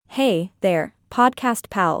Hey there, podcast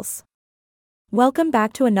pals. Welcome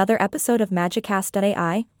back to another episode of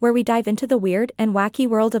Magicast.ai, where we dive into the weird and wacky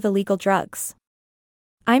world of illegal drugs.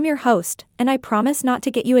 I'm your host, and I promise not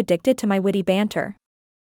to get you addicted to my witty banter.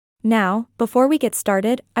 Now, before we get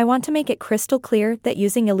started, I want to make it crystal clear that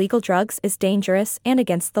using illegal drugs is dangerous and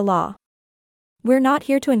against the law. We're not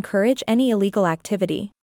here to encourage any illegal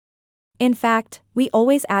activity. In fact, we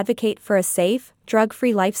always advocate for a safe,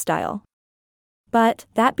 drug-free lifestyle. But,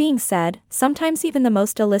 that being said, sometimes even the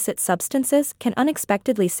most illicit substances can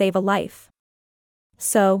unexpectedly save a life.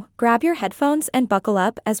 So, grab your headphones and buckle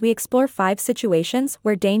up as we explore 5 situations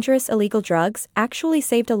where dangerous illegal drugs actually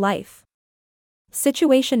saved a life.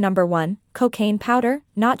 Situation number 1, cocaine powder,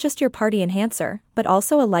 not just your party enhancer, but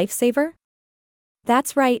also a lifesaver?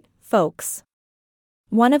 That's right, folks.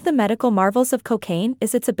 One of the medical marvels of cocaine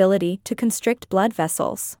is its ability to constrict blood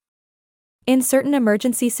vessels. In certain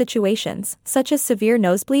emergency situations, such as severe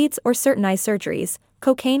nosebleeds or certain eye surgeries,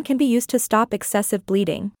 cocaine can be used to stop excessive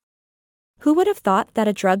bleeding. Who would have thought that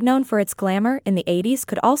a drug known for its glamour in the 80s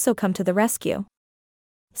could also come to the rescue?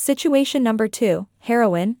 Situation number 2,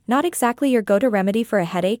 heroin, not exactly your go-to remedy for a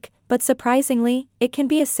headache, but surprisingly, it can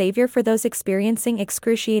be a savior for those experiencing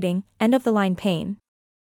excruciating, end-of-the-line pain.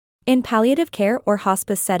 In palliative care or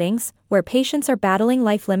hospice settings, where patients are battling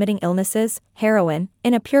life-limiting illnesses, heroin,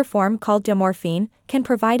 in a pure form called morphine, can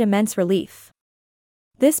provide immense relief.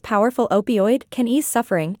 This powerful opioid can ease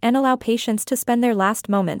suffering and allow patients to spend their last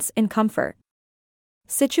moments in comfort.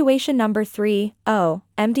 Situation number 3,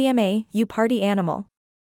 MDMA, you party animal.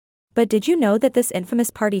 But did you know that this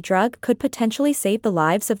infamous party drug could potentially save the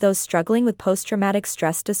lives of those struggling with post-traumatic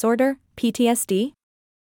stress disorder, PTSD?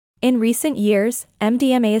 In recent years,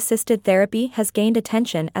 MDMA-assisted therapy has gained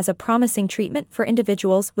attention as a promising treatment for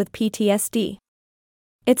individuals with PTSD.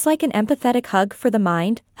 It's like an empathetic hug for the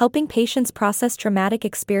mind, helping patients process traumatic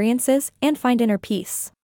experiences and find inner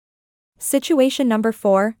peace. Situation number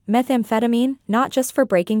 4, methamphetamine, not just for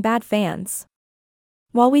Breaking Bad fans.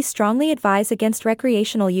 While we strongly advise against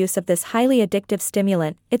recreational use of this highly addictive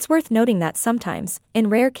stimulant, it's worth noting that sometimes, in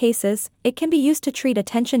rare cases, it can be used to treat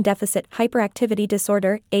attention deficit hyperactivity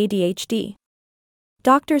disorder, ADHD.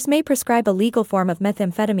 Doctors may prescribe a legal form of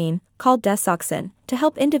methamphetamine, called desoxin, to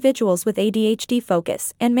help individuals with ADHD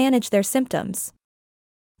focus and manage their symptoms.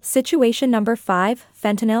 Situation number 5,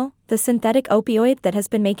 fentanyl, the synthetic opioid that has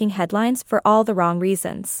been making headlines for all the wrong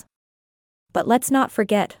reasons. But let's not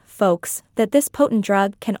forget, folks, that this potent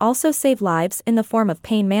drug can also save lives in the form of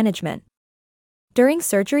pain management. During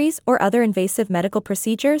surgeries or other invasive medical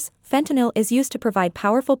procedures, fentanyl is used to provide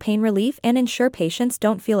powerful pain relief and ensure patients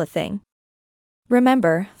don't feel a thing.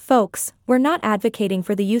 Remember, folks, we're not advocating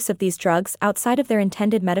for the use of these drugs outside of their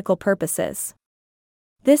intended medical purposes.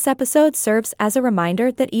 This episode serves as a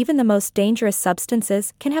reminder that even the most dangerous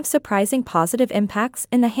substances can have surprising positive impacts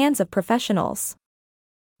in the hands of professionals.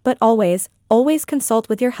 But always consult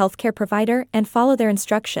with your healthcare provider and follow their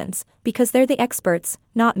instructions, because they're the experts,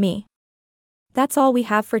 not me. That's all we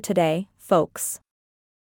have for today, folks.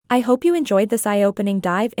 I hope you enjoyed this eye-opening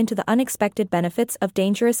dive into the unexpected benefits of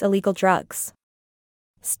dangerous illegal drugs.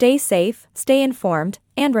 Stay safe, stay informed,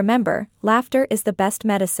 and remember, laughter is the best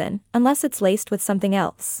medicine, unless it's laced with something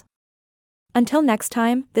else. Until next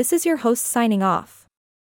time, this is your host signing off.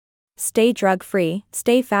 Stay drug-free,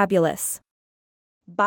 stay fabulous.